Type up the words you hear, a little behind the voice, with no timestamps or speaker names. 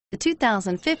The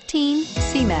 2015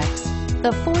 C-MAX.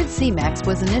 The Ford C-MAX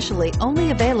was initially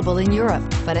only available in Europe,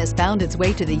 but has found its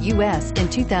way to the U.S. in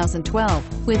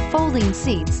 2012. With folding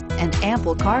seats and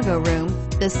ample cargo room,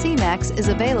 the C-MAX is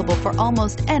available for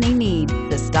almost any need.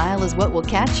 The style is what will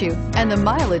catch you, and the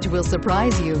mileage will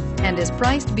surprise you, and is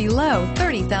priced below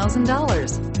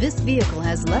 $30,000. This vehicle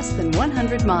has less than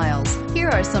 100 miles. Here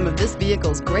are some of this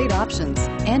vehicle's great options: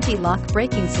 anti-lock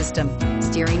braking system,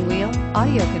 steering wheel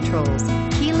audio controls,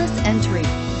 keyless entry,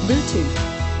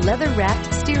 Bluetooth,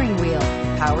 leather-wrapped steering wheel,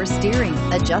 power steering,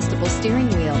 adjustable steering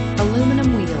wheel,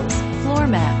 aluminum wheels, floor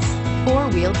mats,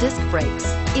 four-wheel disc brakes.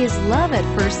 Is love at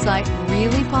first sight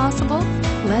really possible?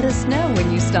 Let us know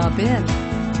when you stop in.